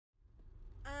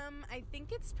I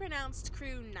think it's pronounced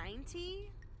Crew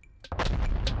 90.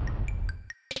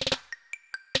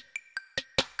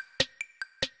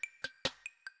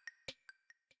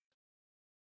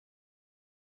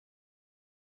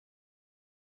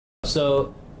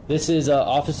 So this is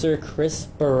Officer Chris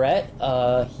Barrette.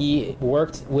 He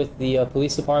worked with the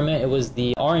police department. It was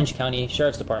the Orange County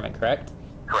Sheriff's Department, correct?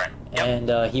 Correct. Yep.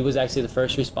 And he was actually the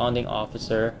first responding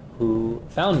officer who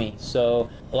found me. So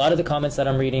a lot of the comments that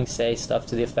I'm reading say stuff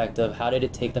to the effect of, how did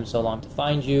it take them so long to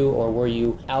find you? Or were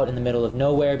you out in the middle of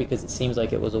nowhere? Because it seems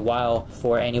like it was a while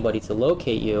for anybody to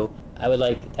locate you. I would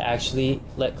like to actually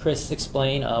let Chris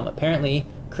explain. Apparently,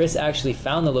 Chris actually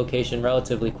found the location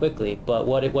relatively quickly, but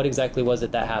what exactly was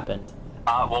it that happened?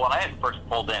 Well, when I had first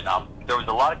pulled in, there was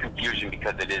a lot of confusion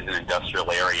because it is an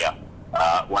industrial area.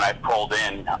 When I pulled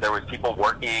in, there was people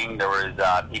working, there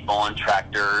was people in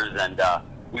tractors, and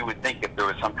we would think if there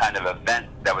was some kind of event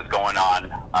that was going on,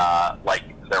 like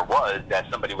there was, that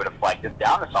somebody would have flagged us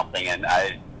down or something, and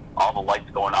all the lights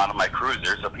going on my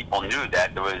cruiser, so people knew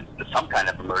that there was some kind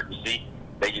of emergency.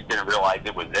 They just didn't realize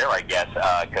it was there, I guess,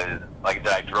 because, like I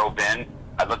said, I drove in,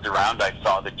 I looked around, I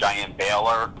saw the giant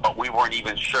baler, but we weren't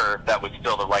even sure if that was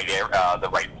still the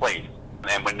right place.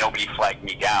 And when nobody flagged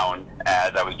me down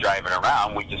as I was driving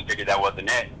around, we just figured that wasn't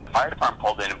it. The fire department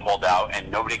pulled in and pulled out, and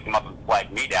nobody came up and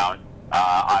flagged me down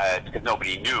because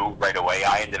nobody knew right away.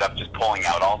 I ended up just pulling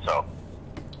out also.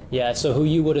 Yeah, so who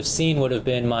you would have seen would have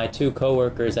been my two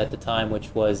coworkers at the time,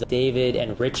 which was David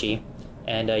and Richie.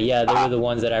 And yeah, they were the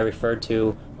ones that I referred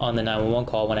to on the 911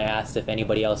 call when I asked if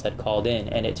anybody else had called in.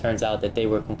 And it turns out that they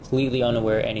were completely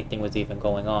unaware anything was even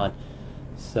going on.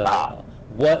 So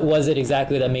what was it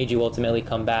exactly that made you ultimately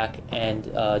come back and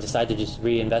decide to just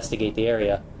reinvestigate the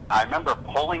area? I remember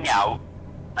pulling out.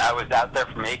 I was out there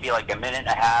for maybe like a minute and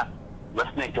a half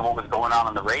listening to what was going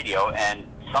on the radio, and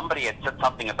somebody had said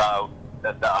something about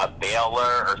the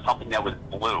baler or something that was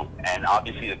blue, and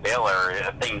obviously the baler,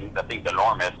 the thing's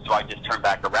enormous, so I just turned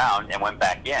back around and went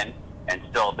back in, and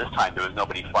still this time there was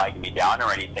nobody flagging me down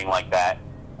or anything like that.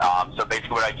 So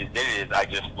basically what I just did is I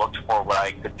just looked for what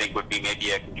I could think would be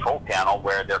maybe a control panel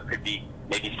where there could be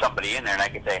maybe somebody in there, and I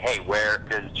could say, hey, where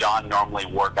does John normally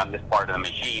work on this part of the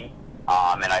machine?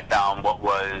 And I found what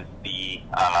was the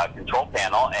control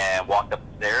panel and walked up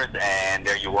the stairs, and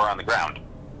there you were on the ground.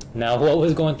 Now, what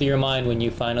was going through your mind when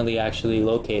you finally actually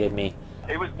located me?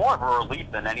 It was more of a relief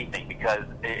than anything because,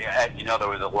 as you know, there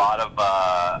was a lot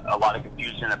of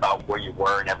confusion about where you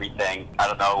were and everything. I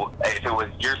don't know if it was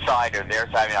your side or their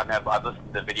side. I mean, I've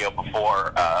listened to the video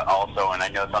before also, and I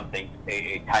know some things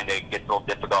it kind of gets a little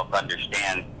difficult to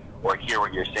understand or hear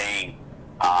what you're saying.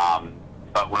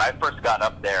 But when I first got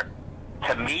up there,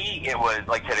 to me, it was,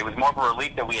 like I said, it was more of a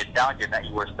relief that we had found you and that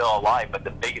you were still alive. But the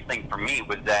biggest thing for me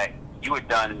was that you had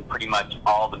done pretty much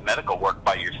all the medical work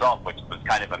by yourself, which was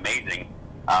kind of amazing.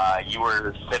 You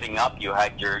were sitting up, you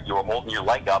were holding your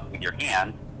leg up with your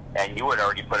hand, and you had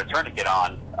already put a tourniquet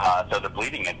on, so the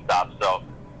bleeding had stopped. So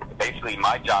basically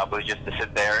my job was just to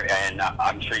sit there, and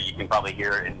I'm sure you can probably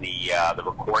hear it in the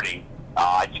recording.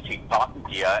 I just keep talking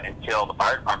to you until the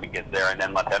fire department gets there, and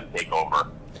then let them take over.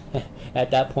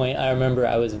 At that point, I remember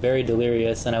I was very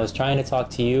delirious, and I was trying to talk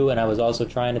to you, and I was also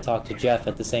trying to talk to Jeff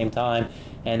at the same time,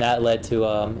 and that led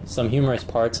to some humorous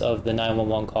parts of the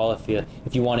 911 call, if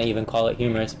you want to even call it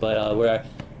humorous. But where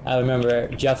I remember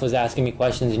Jeff was asking me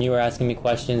questions, and you were asking me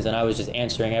questions, and I was just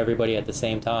answering everybody at the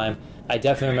same time. I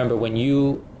definitely remember when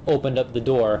you opened up the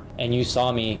door and you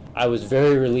saw me, I was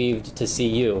very relieved to see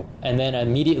you. And then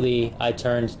immediately I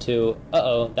turned to,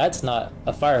 uh-oh, that's not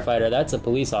a firefighter, that's a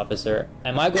police officer.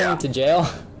 Am I going to jail?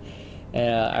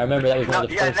 And I remember that was one of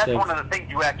the first things. Yeah, that's one of the things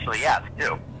you actually asked,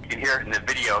 too. You can hear it in the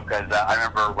video, because I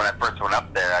remember when I first went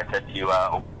up there, I said to you,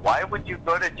 why would you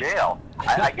go to jail?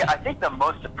 I think the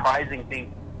most surprising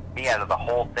thing to me out of the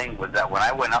whole thing was that when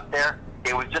I went up there,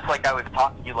 it was just like I was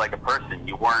talking to you like a person.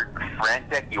 You weren't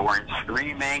frantic. You weren't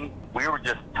screaming. We were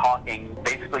just talking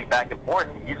basically back and forth.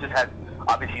 You just had,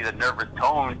 obviously, the nervous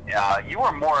tone. You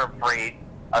were more afraid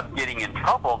of getting in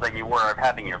trouble than you were of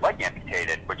having your leg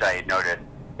amputated, which I had noticed.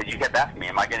 Because you kept asking me,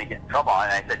 am I going to get in trouble?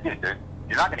 And I said, dude,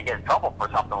 you're not going to get in trouble for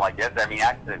something like this. I mean,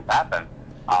 accidents happen.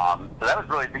 So that was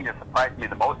really the thing that surprised me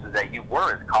the most, is that you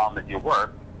were as calm as you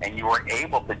were, and you were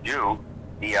able to do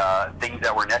the things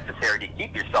that were necessary to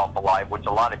keep yourself alive, which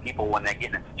a lot of people, when they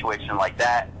get in a situation like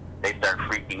that, they start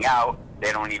freaking out.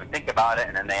 They don't even think about it,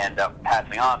 and then they end up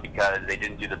passing on because they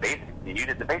didn't do the basics. You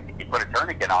did the basics. You put a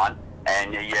tourniquet on,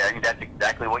 and that's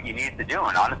exactly what you needed to do.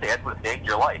 And honestly, that's what saved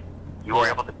your life. You were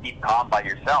able to keep calm by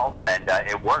yourself, and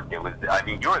it worked. It was, I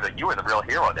mean, you were the real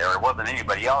hero there. It wasn't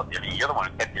anybody else. I mean, you're the one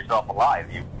who kept yourself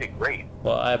alive. You did great.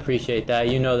 Well, I appreciate that.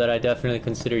 You know that I definitely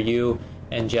consider you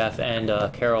and Jeff and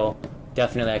Carol,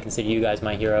 definitely I consider you guys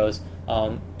my heroes.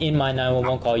 In my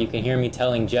 911 call, you can hear me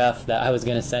telling Jeff that I was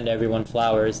going to send everyone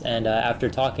flowers, and after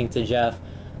talking to Jeff,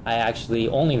 I actually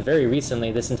only very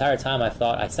recently, this entire time I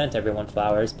thought I sent everyone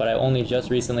flowers, but I only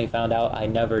just recently found out I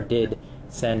never did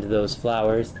send those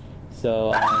flowers.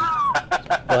 So,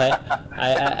 but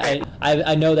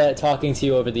I know that talking to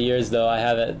you over the years, though, I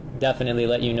have definitely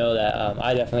let you know that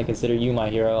I definitely consider you my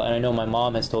hero, and I know my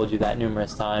mom has told you that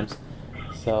numerous times.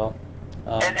 So,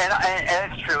 and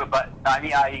it's true, but I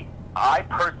mean, I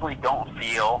personally don't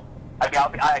feel. I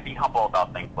mean, I'd be humble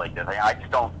about things like this. I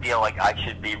just don't feel like I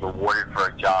should be rewarded for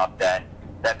a job that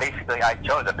basically I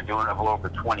chose. I've been doing it for over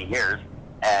 20 years,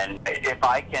 and if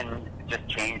I can just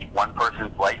change one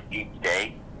person's life each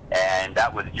day, and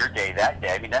that was your day that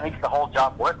day, I mean, that makes the whole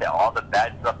job worth it. All the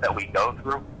bad stuff that we go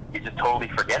through, you just totally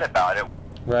forget about it.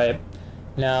 Right.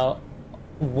 Now,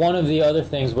 one of the other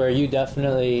things where you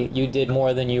did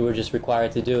more than you were just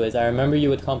required to do is I remember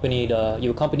you accompanied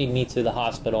me to the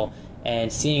hospital,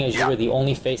 and seeing as you were the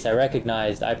only face I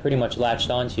recognized, I pretty much latched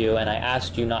onto you, and I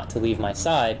asked you not to leave my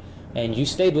side, and you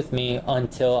stayed with me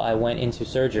until I went into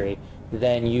surgery.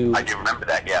 Then you... I do remember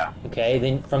that, yeah. Okay,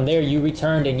 then from there you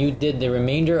returned and you did the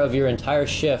remainder of your entire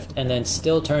shift, and then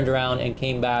still turned around and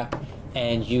came back,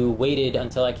 and you waited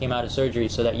until I came out of surgery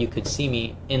so that you could see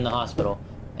me in the hospital.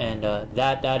 And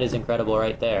that is incredible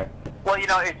right there. Well, you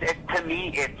know, to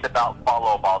me, it's about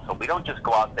follow-up also. We don't just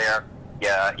go out there,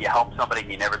 you help somebody,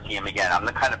 you never see them again. I'm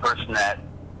the kind of person that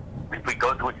if we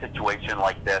go through a situation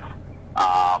like this,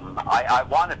 I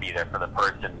want to be there for the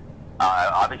person.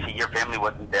 Obviously, your family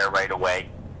wasn't there right away,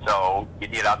 so you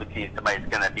need obviously somebody that's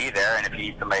going to be there, and if you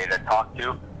need somebody to talk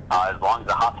to, as long as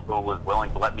the hospital was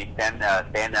willing to let me stand there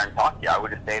and talk to you, I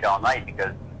would have stayed all night,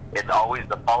 because it's always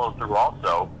the follow-through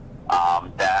also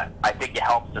that I think it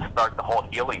helps to start the whole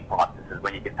healing process is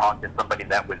when you can talk to somebody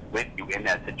that was with you in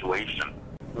that situation.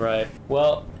 Right.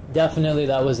 Well, definitely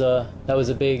that was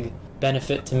a big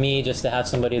benefit to me, just to have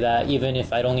somebody that, even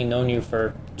if I'd only known you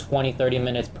for 20-30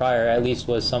 minutes prior, at least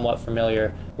was somewhat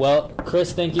familiar. Well,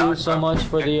 Chris, thank you so much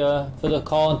for the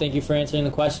call, and thank you for answering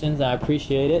the questions. I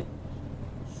appreciate it.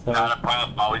 So, not a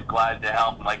problem. Always glad to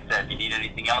help. And like I said, if you need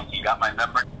anything else, you got my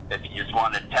number. If you just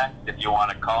want to text, if you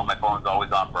want to call, my phone's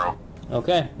always on, bro.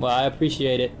 Okay. Well, I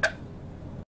appreciate it.